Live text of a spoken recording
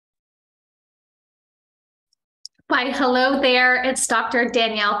Why, hello there. It's Dr.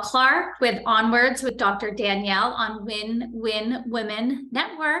 Danielle Clark with Onwards with Dr. Danielle on Win Win Women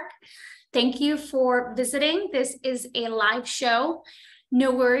Network. Thank you for visiting. This is a live show.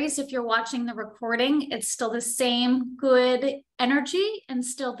 No worries if you're watching the recording. It's still the same good energy and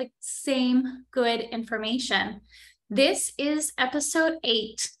still the same good information. This is episode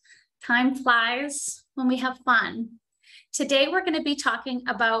 8. Time flies when we have fun. Today, we're going to be talking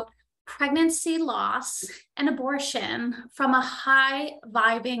about pregnancy loss and abortion from a high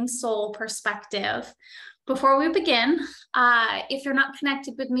vibing soul perspective. Before we begin, if you're not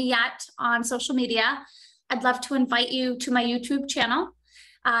connected with me yet on social media, I'd love to invite you to my YouTube channel.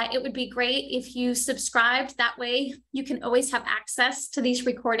 It would be great if you subscribed. That way you can always have access to these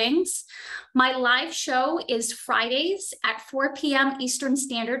recordings. My live show is Fridays at 4 p.m. Eastern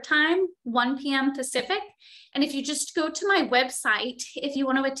Standard Time, 1 p.m. Pacific. And if you just go to my website, if you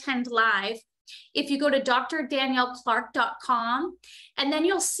want to attend live, if you go to drdanielleclark.com, and then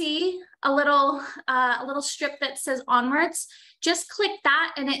you'll see a little strip that says Onwards. Just click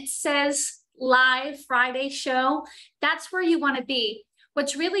that and it says Live Friday Show. That's where you want to be.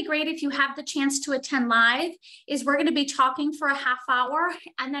 What's really great if you have the chance to attend live is we're going to be talking for a half hour,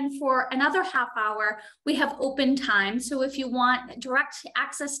 and then for another half hour, we have open time. So if you want direct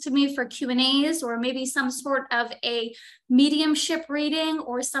access to me for Q&As or maybe some sort of a mediumship reading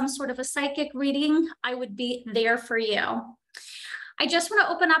or some sort of a psychic reading, I would be there for you. I just want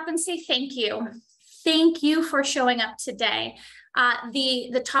to open up and say thank you. Thank you for showing up today.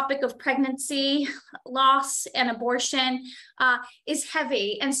 The topic of pregnancy, loss, and abortion is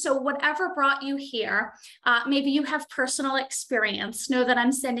heavy. And so whatever brought you here, maybe you have personal experience, know that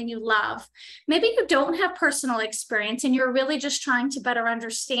I'm sending you love. Maybe you don't have personal experience and you're really just trying to better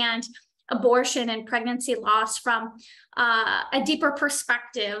understand abortion and pregnancy loss from a deeper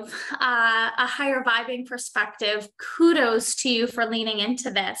perspective, a higher vibing perspective. Kudos to you for leaning into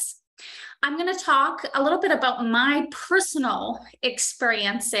this. I'm going to talk a little bit about my personal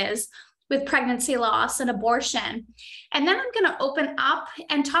experiences with pregnancy loss and abortion. And then I'm going to open up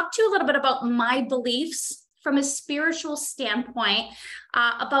and talk to you a little bit about my beliefs from a spiritual standpoint,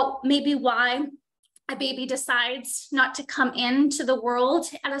 about maybe why a baby decides not to come into the world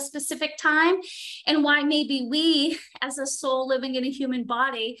at a specific time, and why maybe we, as a soul living in a human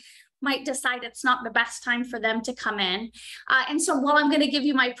body, might decide it's not the best time for them to come in. And so while I'm going to give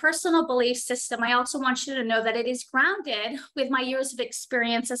you my personal belief system, I also want you to know that it is grounded with my years of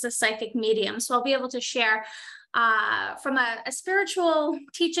experience as a psychic medium. So I'll be able to share from a spiritual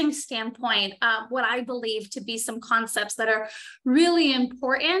teaching standpoint, what I believe to be some concepts that are really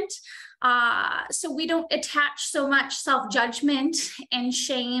important. So we don't attach so much self-judgment and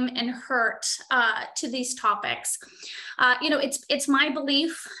shame and hurt to these topics. It's my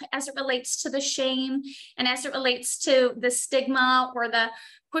belief as it relates to the shame and as it relates to the stigma or the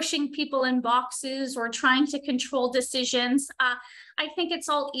pushing people in boxes or trying to control decisions. I think it's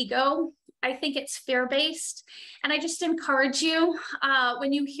all ego. I think it's fear-based. And I just encourage you,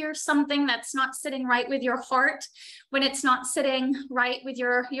 when you hear something that's not sitting right with your heart, when it's not sitting right with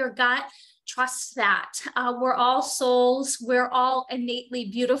your gut, trust that. We're all souls. We're all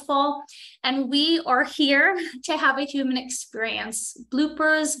innately beautiful. And we are here to have a human experience.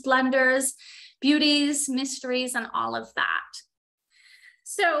 Bloopers, blunders, beauties, mysteries, and all of that.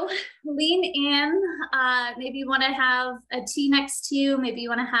 So lean in. Maybe you want to have a tea next to you. Maybe you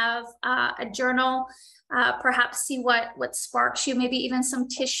want to have a journal. Perhaps see what sparks you. Maybe even some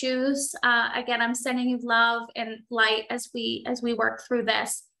tissues. Again, I'm sending you love and light as we work through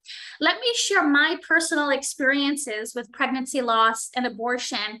this. Let me share my personal experiences with pregnancy loss and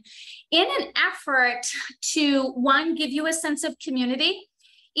abortion in an effort to, one, give you a sense of community.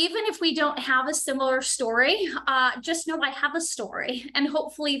 Even if we don't have a similar story, just know I have a story, and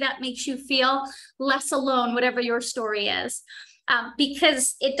hopefully that makes you feel less alone, whatever your story is.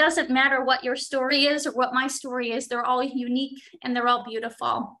 Because it doesn't matter what your story is or what my story is, they're all unique and they're all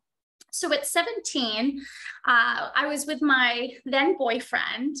beautiful. So at 17, I was with my then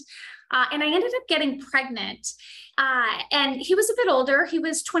boyfriend, and I ended up getting pregnant. And he was a bit older. He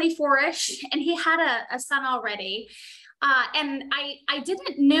was 24-ish, and he had a son already. And I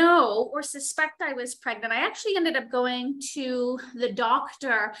didn't know or suspect I was pregnant. I actually ended up going to the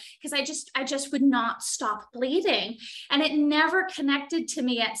doctor because I just would not stop bleeding. And it never connected to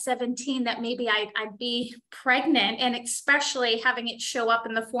me at 17 that maybe I'd be pregnant, and especially having it show up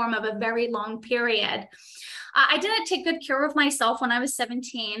in the form of a very long period. I didn't take good care of myself when I was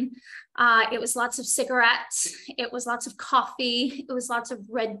 17. It was lots of cigarettes. It was lots of coffee. It was lots of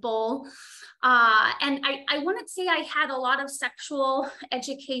Red Bull. And I wouldn't say I had a lot of sexual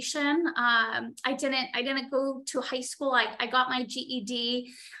education. I didn't go to high school. I got my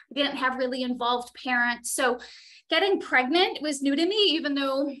GED. I didn't have really involved parents. So getting pregnant was new to me, even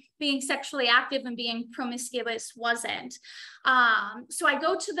though being sexually active and being promiscuous wasn't. So I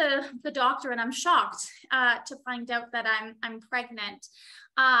go to the doctor and I'm shocked to find out that I'm pregnant.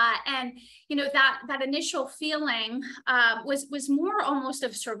 And you know, that initial feeling was more almost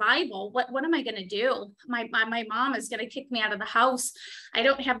of survival. What am I going to do? My mom is going to kick me out of the house. I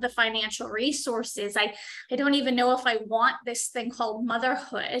don't have the financial resources. I don't even know if I want this thing called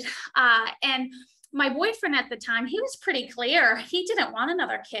motherhood. And my boyfriend at the time, he was pretty clear. He didn't want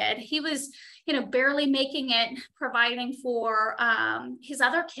another kid. He was, you know, barely making it, providing for his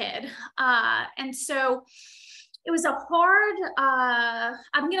other kid. And so it was a hard,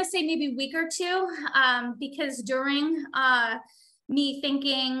 I'm going to say maybe week or two, because during me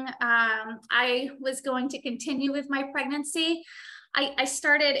thinking I was going to continue with my pregnancy, I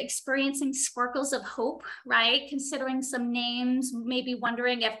started experiencing sparkles of hope, right? Considering some names, maybe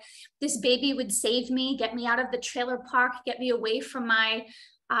wondering if this baby would save me, get me out of the trailer park, get me away from my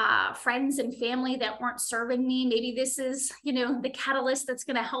friends and family that weren't serving me. Maybe this is, you know, the catalyst that's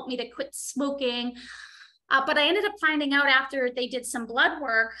going to help me to quit smoking. But I ended up finding out after they did some blood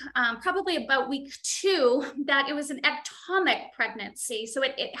work, probably about week 2, that it was an ectopic pregnancy. So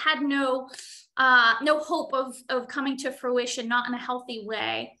it had no hope of coming to fruition, not in a healthy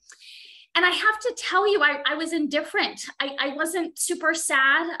way. And I have to tell you, I was indifferent. I wasn't super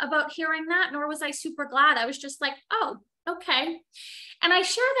sad about hearing that, nor was I super glad. I was just like, oh, okay. And I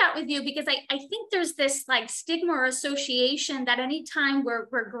share that with you because I think there's this like stigma or association that anytime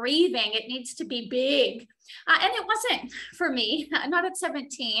we're grieving, it needs to be big. And it wasn't for me, not at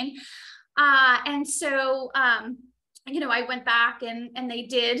 17. And so, you know, I went back and they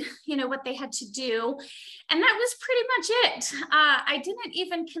did, you know, what they had to do. And that was pretty much it. I didn't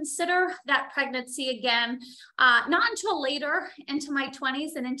even consider that pregnancy again, not until later into my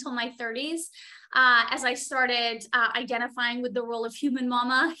 20s and until my 30s. As I started identifying with the role of human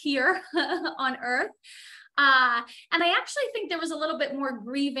mama here on Earth. And I actually think there was a little bit more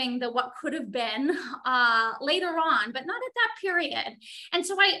grieving than what could have been later on, but not at that period. And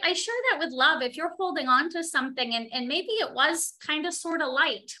so I share that with love. If you're holding on to something and maybe it was kind of sort of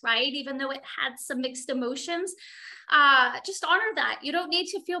light, right? Even though it had some mixed emotions, just honor that. You don't need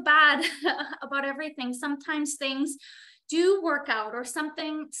to feel bad about everything. Sometimes things do work out, or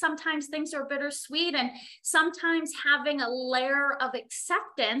sometimes things are bittersweet, and sometimes having a layer of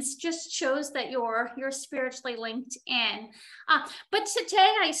acceptance just shows that you're spiritually linked in. But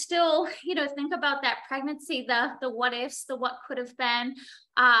today I still, you know, think about that pregnancy, the what ifs, the what could have been.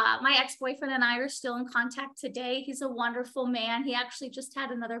 My ex-boyfriend and I are still in contact today. He's a wonderful man. He actually just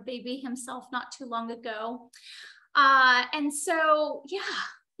had another baby himself not too long ago. And so, yeah,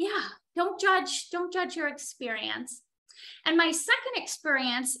 don't judge your experience. And my second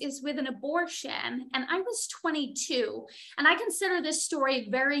experience is with an abortion, and I was 22, and I consider this story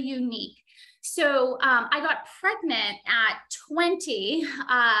very unique. So I got pregnant at 20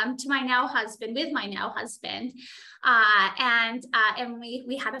 to my now husband, with my now husband, and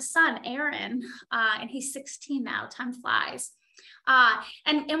we had a son, Aaron, and he's 16 now. Time flies.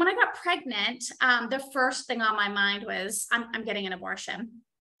 And when I got pregnant, the first thing on my mind was, I'm getting an abortion.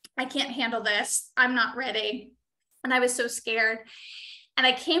 I can't handle this. I'm not ready. And I was so scared. And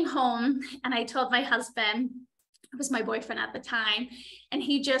I came home and I told my husband, it was my boyfriend at the time, and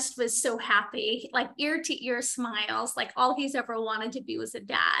he just was so happy, like ear to ear smiles, like all he's ever wanted to be was a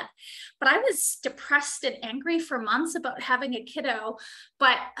dad. But I was depressed and angry for months about having a kiddo,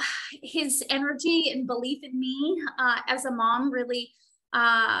 but his energy and belief in me as a mom really,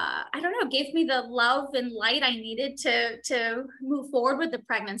 I don't know, gave me the love and light I needed to move forward with the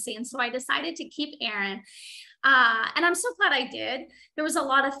pregnancy. And so I decided to keep Aaron. And I'm so glad I did. There was a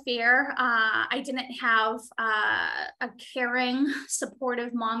lot of fear. I didn't have a caring,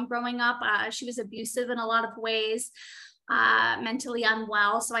 supportive mom growing up. She was abusive in a lot of ways, mentally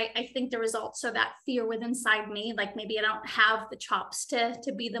unwell. So I think there was also that fear within inside me, like maybe I don't have the chops to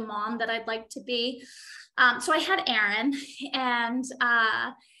be the mom that I'd like to be. So I had Aaron, and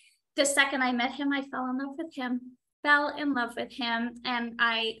the second I met him, I fell in love with him. And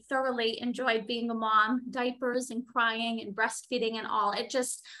I thoroughly enjoyed being a mom, diapers and crying and breastfeeding and all. It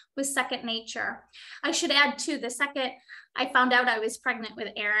just was second nature. I should add too, the second I found out I was pregnant with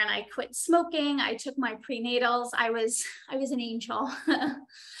Aaron, I quit smoking. I took my prenatals. I was an angel.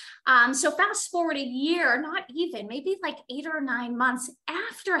 So fast forward a year, not even, maybe like 8 or 9 months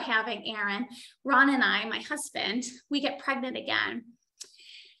after having Aaron, Ron and I, my husband, we get pregnant again.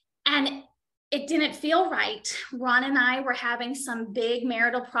 And it didn't feel right. Ron and I were having some big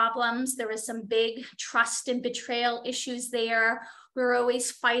marital problems. There was some big trust and betrayal issues there. We were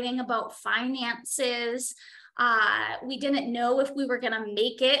always fighting about finances. We didn't know if we were going to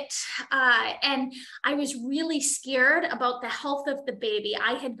make it. And I was really scared about the health of the baby.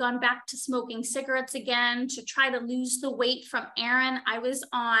 I had gone back to smoking cigarettes again to try to lose the weight from Aaron. I was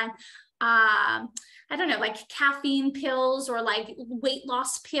on I don't know, like caffeine pills or like weight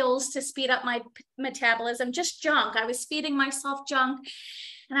loss pills to speed up my metabolism, just junk. I was feeding myself junk.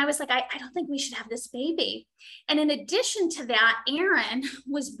 And I was like, I don't think we should have this baby. And in addition to that, Aaron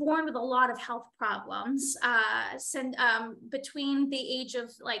was born with a lot of health problems. Between the age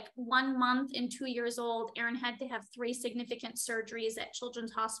of like 1 month and 2 years old, Aaron had to have 3 significant surgeries at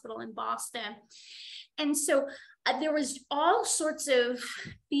Children's Hospital in Boston. And so there was all sorts of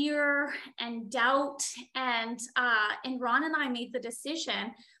fear and doubt, and Ron and I made the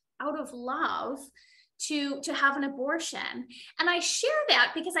decision out of love to have an abortion. And I share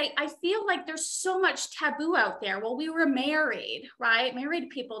that because I feel like there's so much taboo out there. Well, we were married, right?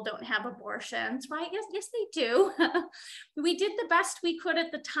 Married people don't have abortions, right? Yes, they do. We did the best we could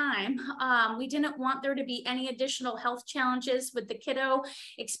at the time. We didn't want there to be any additional health challenges with the kiddo,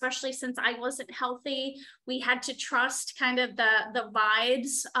 especially since I wasn't healthy. We had to trust kind of the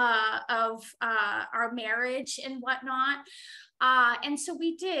vibes of our marriage and whatnot. And so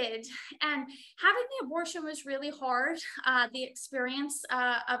we did, and having the abortion was really hard. The experience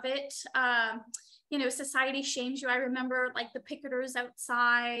of it, society shames you. I remember like the picketers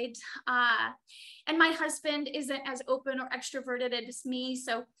outside, and my husband isn't as open or extroverted as me.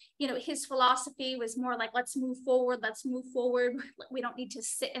 So, his philosophy was more like, let's move forward. Let's move forward. We don't need to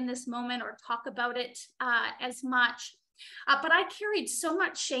sit in this moment or talk about it as much. But I carried so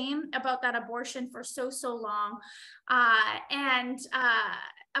much shame about that abortion for so long. And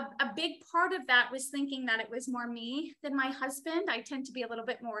a big part of that was thinking that it was more me than my husband. I tend to be a little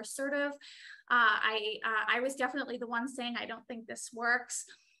bit more assertive. I was definitely the one saying, I don't think this works.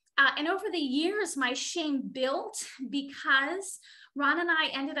 And over the years, my shame built because Ron and I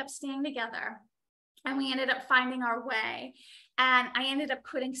ended up staying together, and we ended up finding our way. And I ended up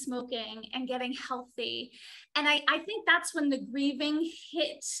quitting smoking and getting healthy. And I think that's when the grieving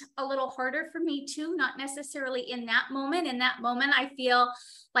hit a little harder for me too, not necessarily in that moment. In that moment, I feel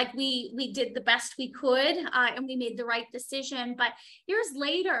like we did the best we could, and we made the right decision. But years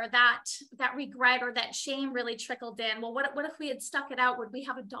later, that regret or that shame really trickled in. Well, what if we had stuck it out? Would we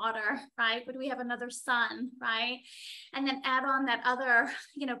have a daughter, right? Would we have another son, right? And then add on that other,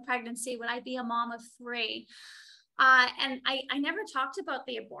 pregnancy. Would I be a mom of 3? And I never talked about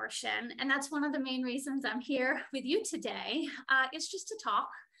the abortion. And that's one of the main reasons I'm here with you today. It's just to talk,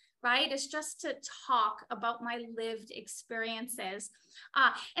 right? It's just to talk about my lived experiences.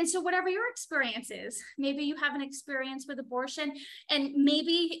 And so whatever your experience is, maybe you have an experience with abortion, and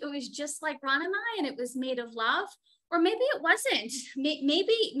maybe it was just like Ron and I, and it was made of love, or maybe it wasn't. Maybe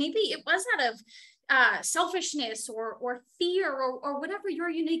it was out of selfishness or fear or whatever your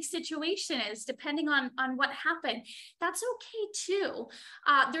unique situation is, depending on what happened. That's okay too.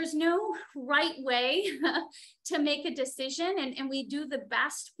 There's no right way to make a decision, and we do the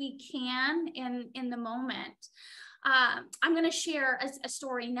best we can in the moment. I'm going to share a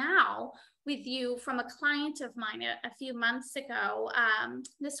story now with you from a client of mine a few months ago.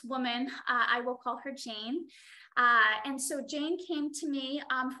 This woman, I will call her Jane. And so Jane came to me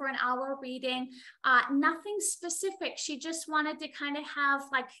for an hour reading, nothing specific. She just wanted to kind of have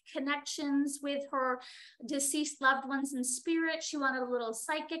like connections with her deceased loved ones in spirit. She wanted a little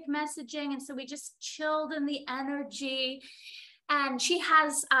psychic messaging. And so we just chilled in the energy. And she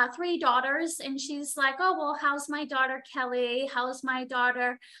has 3 daughters, and she's like, oh, well, how's my daughter, Kelly? How's my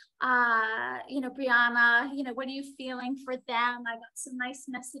daughter, Brianna? What are you feeling for them? I got some nice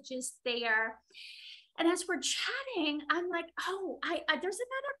messages there. And as we're chatting, I'm like, oh, there's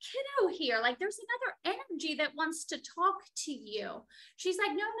another kiddo here. Like, there's another energy that wants to talk to you. She's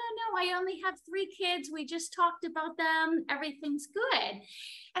like, no, I only have 3 kids. We just talked about them. Everything's good.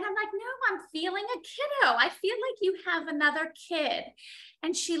 And I'm like, no, I'm feeling a kiddo. I feel like you have another kid.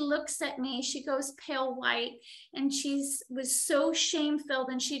 And she looks at me, she goes pale white, and was so shame-filled.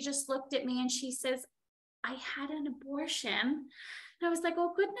 And she just looked at me and she says, I had an abortion. And I was like,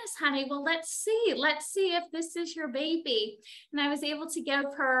 oh, goodness, honey. Well, let's see if this is your baby. And I was able to give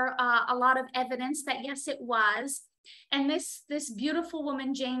her a lot of evidence that, yes, it was. And this beautiful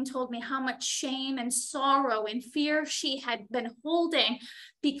woman, Jane, told me how much shame and sorrow and fear she had been holding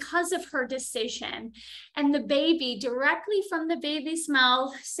because of her decision. And the baby, directly from the baby's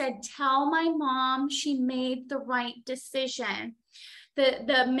mouth, said, tell my mom she made the right decision.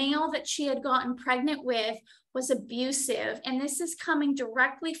 The male that she had gotten pregnant with was abusive. And this is coming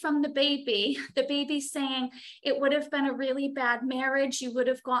directly from the baby saying, it would have been a really bad marriage. You would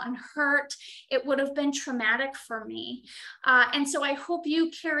have gotten hurt. It would have been traumatic for me. And so I hope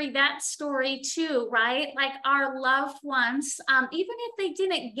you carry that story too, right? Like our loved ones, even if they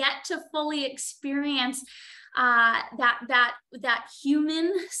didn't get to fully experience that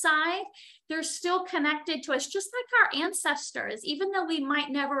human side, they're still connected to us, just like our ancestors. Even though we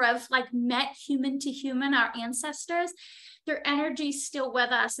might never have like met human to human, our ancestors, their energy is still with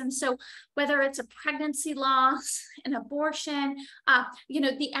us. And so whether it's a pregnancy loss, an abortion,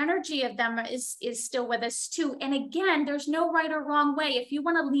 the energy of them is still with us too. And again, there's no right or wrong way. If you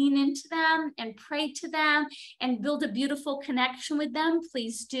want to lean into them and pray to them and build a beautiful connection with them,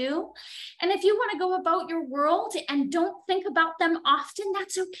 please do. And if you want to go about your world and don't think about them often,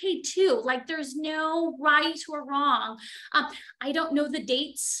 that's okay too. Like there's no right or wrong. I don't know the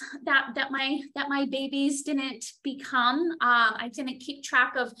dates that my babies didn't become. I didn't keep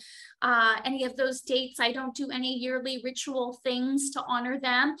track of any of those dates. I don't do any yearly ritual things to honor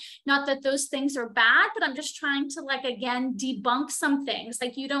them. Not that those things are bad, but I'm just trying to like, again, debunk some things.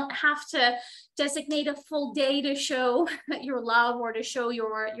 Like you don't have to designate a full day to show your love or to show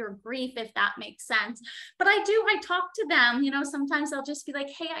your grief, if that makes sense. But I talk to them, sometimes I'll just be like,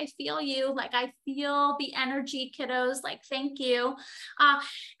 hey, I feel you. Like I feel the energy, kiddos, like, thank you.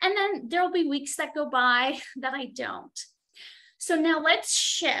 And then there'll be weeks that go by that I don't. So now let's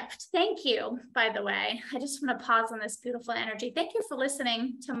shift. Thank you, by the way. I just want to pause on this beautiful energy. Thank you for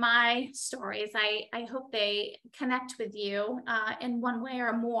listening to my stories. I hope they connect with you in one way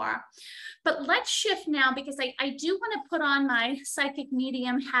or more. But let's shift now, because I do want to put on my psychic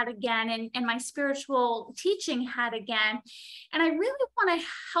medium hat again and my spiritual teaching hat again. And I really want to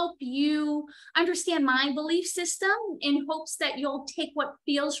help you understand my belief system in hopes that you'll take what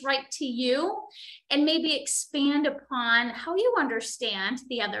feels right to you and maybe expand upon how you understand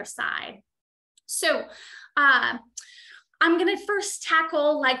the other side. So I'm going to first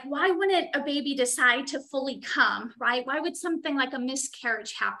tackle, like, why wouldn't a baby decide to fully come, right? Why would something like a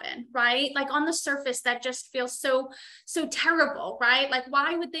miscarriage happen, right? Like on the surface, that just feels so terrible, right? Like,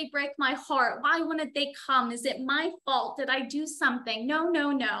 why would they break my heart? Why wouldn't they come? Is it my fault? Did I do something? No,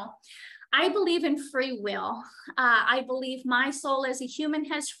 no, no. I believe in free will. I believe my soul as a human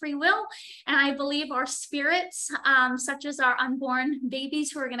has free will. And I believe our spirits, such as our unborn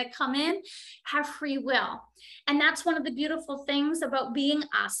babies who are going to come in, have free will. And that's one of the beautiful things about being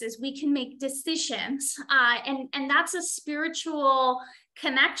us, is we can make decisions. And that's a spiritual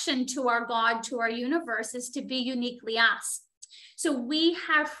connection to our God, to our universe, is to be uniquely us. So we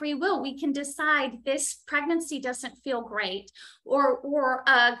have free will. We can decide this pregnancy doesn't feel great, or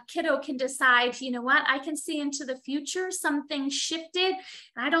a kiddo can decide, you know what, I can see into the future, something shifted,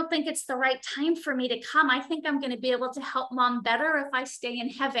 and I don't think it's the right time for me to come. I think I'm going to be able to help mom better if I stay in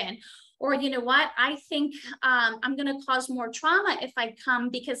heaven. Or, you know what, I think I'm going to cause more trauma if I come,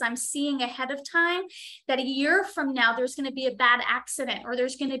 because I'm seeing ahead of time that a year from now, there's going to be a bad accident, or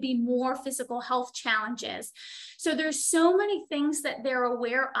there's going to be more physical health challenges. So there's so many things that they're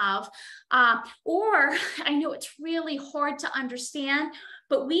aware of. Or I know it's really hard to understand,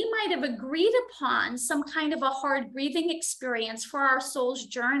 but we might have agreed upon some kind of a hard grieving experience for our soul's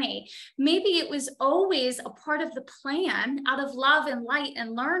journey. Maybe it was always a part of the plan, out of love and light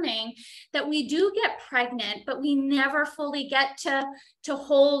and learning, that we do get pregnant, but we never fully get to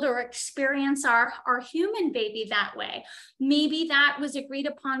hold or experience our human baby that way. Maybe that was agreed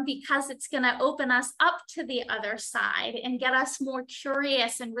upon because it's going to open us up to the other side and get us more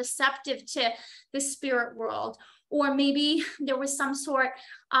curious and receptive to the spirit world. Or maybe there was some sort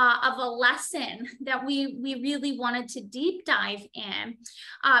of a lesson that we really wanted to deep dive in.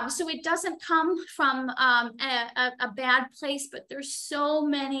 So it doesn't come from a bad place, but there's so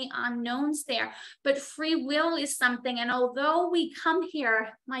many unknowns there. But free will is something, and although we come here,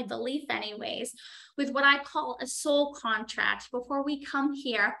 my belief anyways, with what I call a soul contract, before we come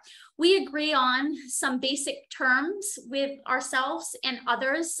here, we agree on some basic terms with ourselves and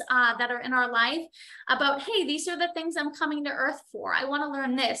others that are in our life about, hey, these are the things I'm coming to earth for. I want to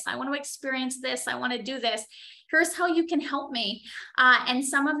learn this. I want to experience this. I want to do this. Here's how you can help me. And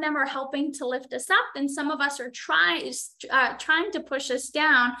some of them are helping to lift us up, and some of us are trying to push us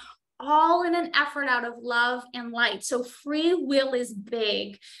down, all in an effort out of love and light. So free will is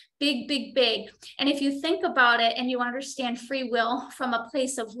big, big, big, big. And if you think about it and you understand free will from a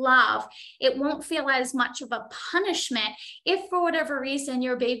place of love, it won't feel as much of a punishment if for whatever reason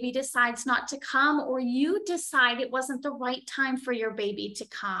your baby decides not to come, or you decide it wasn't the right time for your baby to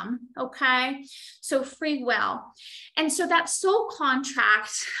come. Okay, so free will. And so that soul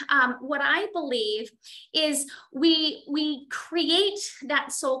contract, what I believe is we create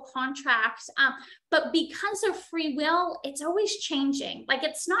that soul contract, but because of free will, it's always changing. Like,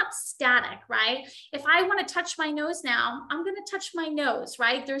 it's not static, right? If I want to touch my nose now, I'm going to touch my nose,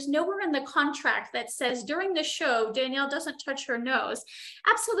 right? There's nowhere in the contract that says during the show, Danielle doesn't touch her nose.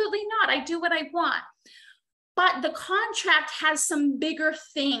 Absolutely not. I do what I want. But the contract has some bigger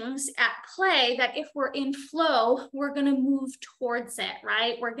things at play that if we're in flow, we're going to move towards it,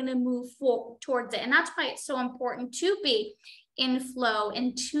 right? We're going to move towards it. And that's why it's so important to be in flow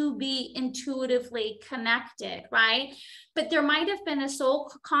and to be intuitively connected, right? But there might have been a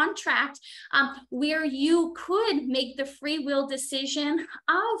soul contract where you could make the free will decision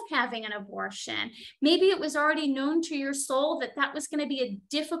of having an abortion. Maybe it was already known to your soul that that was going to be a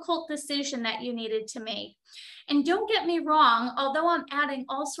difficult decision that you needed to make. And don't get me wrong, although I'm adding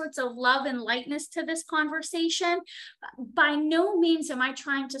all sorts of love and lightness to this conversation, by no means am I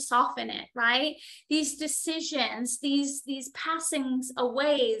trying to soften it, right? These decisions, these passings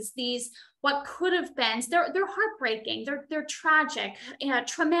aways, these what could have been, they're heartbreaking, they're tragic,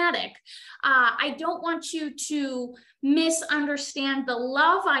 traumatic. I don't want you to misunderstand the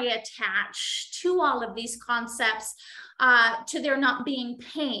love I attach to all of these concepts, to there not being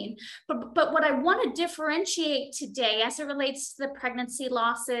pain. But what I want to differentiate today as it relates to the pregnancy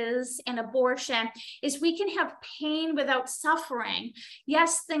losses and abortion is we can have pain without suffering.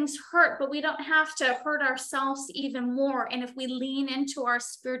 Yes, things hurt, but we don't have to hurt ourselves even more. And if we lean into our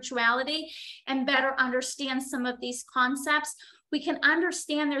spirituality and better understand some of these concepts, we can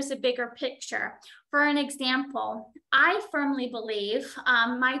understand there's a bigger picture. For an example, I firmly believe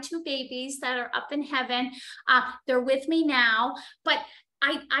my two babies that are up in heaven, they're with me now, but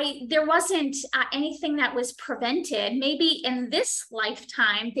there wasn't anything that was prevented. Maybe in this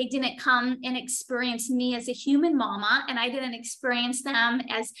lifetime, they didn't come and experience me as a human mama, and I didn't experience them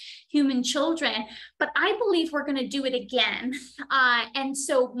as human children, but I believe we're going to do it again. And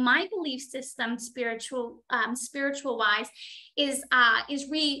so my belief system, spiritual wise, is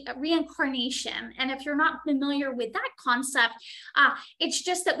reincarnation. And if you're not familiar with that concept, it's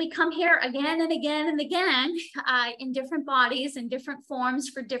just that we come here again and again and again in different bodies and different forms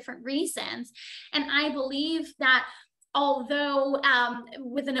for different reasons. And I believe that although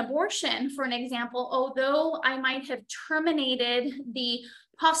with an abortion, for an example, although I might have terminated the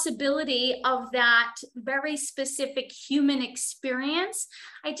possibility of that very specific human experience,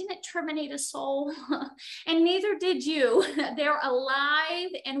 I didn't terminate a soul, and neither did you. They're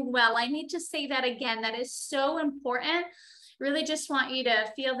alive and well. I need to say that again. That is so important. Really just want you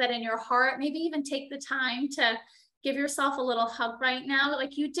to feel that in your heart. Maybe even take the time to give yourself a little hug right now.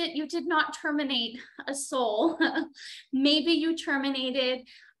 Like you did not terminate a soul. Maybe you terminated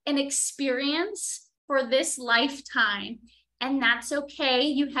an experience for this lifetime. And that's okay.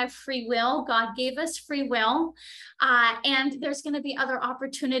 You have free will. God gave us free will. And there's going to be other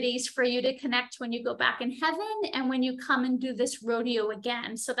opportunities for you to connect when you go back in heaven and when you come and do this rodeo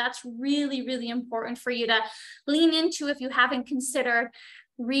again. So that's really, really important for you to lean into if you haven't considered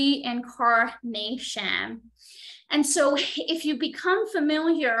reincarnation. And so if you become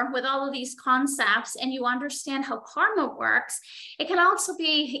familiar with all of these concepts and you understand how karma works, it can also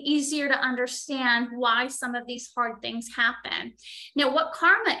be easier to understand why some of these hard things happen. Now, what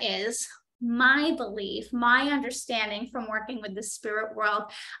karma is, my belief, my understanding from working with the spirit world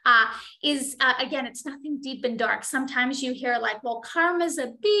is, again, it's nothing deep and dark. Sometimes you hear like, well, karma's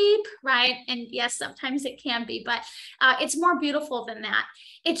a beep, right? And yes, sometimes it can be, but it's more beautiful than that.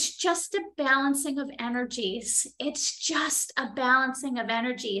 It's just a balancing of energies. It's just a balancing of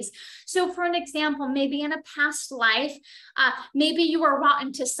energies. So for an example, maybe in a past life, maybe you were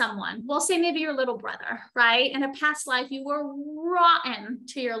rotten to someone. We'll say maybe your little brother, right? In a past life, you were rotten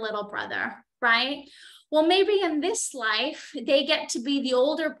to your little brother, right? Well, maybe in this life, they get to be the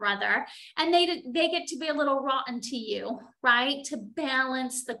older brother and they get to be a little rotten to you, right? To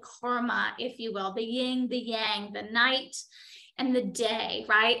balance the karma, if you will, the yin, the yang, the night and the day,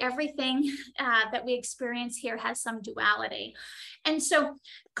 right? Everything that we experience here has some duality. And so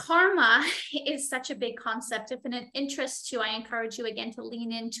karma is such a big concept. If it interests you, I encourage you again to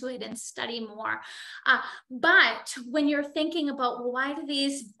lean into it and study more. But when you're thinking about, well, why do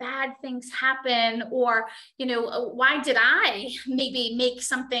these bad things happen? Or, you know, why did I maybe make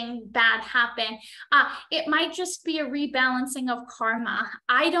something bad happen? It might just be a rebalancing of karma.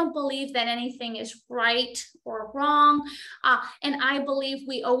 I don't believe that anything is right or wrong. And I believe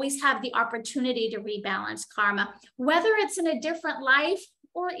we always have the opportunity to rebalance karma, whether it's in a different life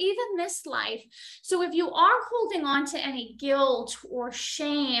or even this life. So if you are holding on to any guilt or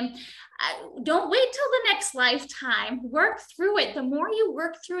shame, don't wait till the next lifetime. Work through it. The more you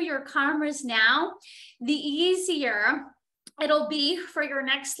work through your karmas now, the easier it'll be for your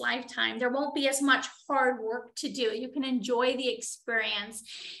next lifetime. There won't be as much hard work to do. You can enjoy the experience.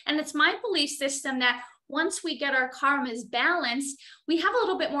 And it's my belief system that once we get our karmas balanced, we have a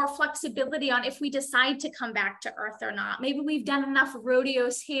little bit more flexibility on if we decide to come back to earth or not. Maybe we've done enough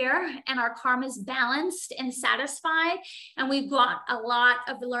rodeos here and our karma's balanced and satisfied, and we've got a lot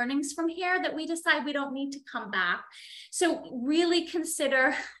of learnings from here that we decide we don't need to come back. So really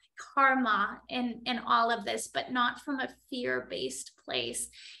consider karma in all of this, but not from a fear-based place.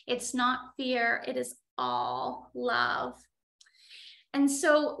 It's not fear, it is all love. And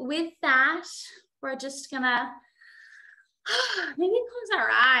so with that, we're just gonna maybe close our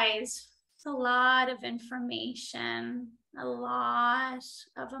eyes. It's a lot of information, a lot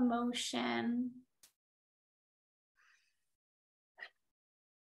of emotion.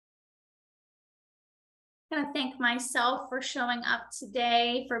 I'm gonna thank myself for showing up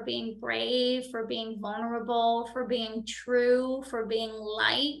today, for being brave, for being vulnerable, for being true, for being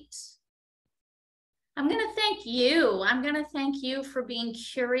light. I'm going to thank you. I'm going to thank you for being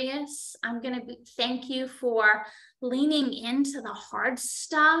curious. I'm going to thank you for leaning into the hard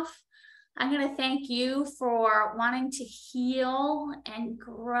stuff. I'm going to thank you for wanting to heal and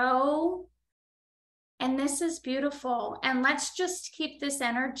grow. And this is beautiful. And let's just keep this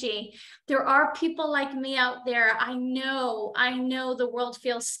energy. There are people like me out there. I know the world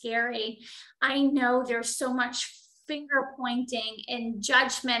feels scary. I know there's so much finger pointing and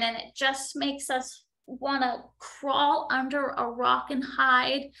judgment, and it just makes us want to crawl under a rock and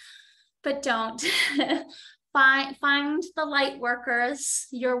hide, but don't. Find the light workers.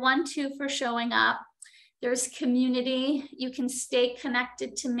 You're one too for showing up. There's community. You can stay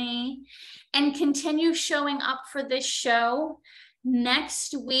connected to me and continue showing up for this show.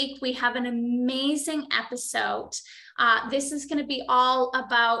 Next week, we have an amazing episode. This is going to be all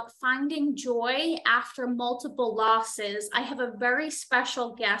about finding joy after multiple losses. I have a very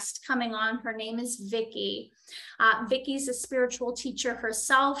special guest coming on. Her name is Vicky. Vicky's a spiritual teacher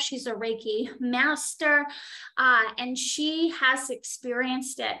herself. She's a Reiki master, and she has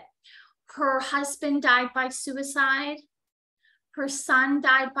experienced it. Her husband died by suicide. Her son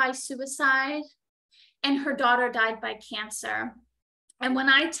died by suicide, and her daughter died by cancer. And when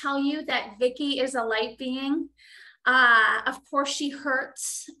I tell you that Vicky is a light being, of course she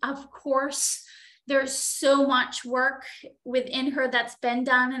hurts. Of course, there's so much work within her that's been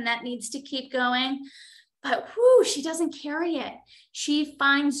done and that needs to keep going. But whoo, she doesn't carry it. She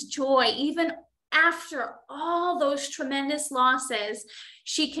finds joy even after all those tremendous losses.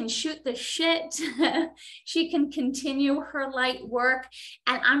 She can shoot the shit. She can continue her light work.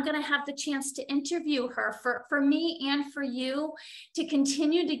 And I'm going to have the chance to interview her for me and for you, to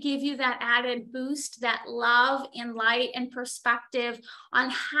continue to give you that added boost, that love and light and perspective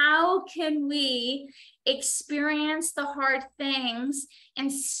on how can we experience the hard things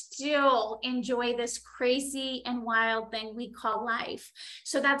and still enjoy this crazy and wild thing we call life.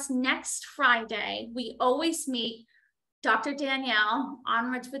 So that's next Friday. We always meet Dr. Danielle,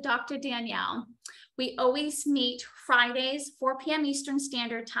 Onwards with Dr. Danielle. We always meet Fridays, 4 p.m. Eastern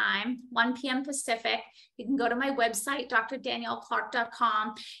Standard Time, 1 p.m. Pacific. You can go to my website,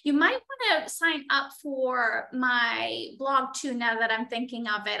 drdanielleclark.com. You might want to sign up for my blog too, now that I'm thinking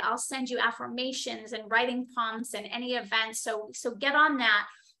of it. I'll send you affirmations and writing prompts and any events. So get on that.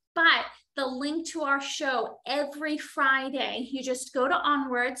 But the link to our show every Friday, you just go to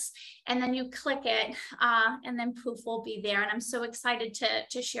Onwards and then you click it, and then poof, will be there. And I'm so excited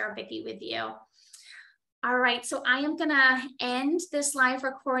to share Vicky with you. All right, so I am gonna end this live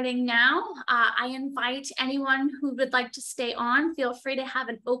recording now. I invite anyone who would like to stay on, feel free to have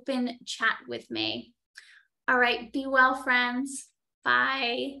an open chat with me. All right, be well, friends.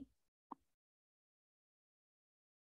 Bye.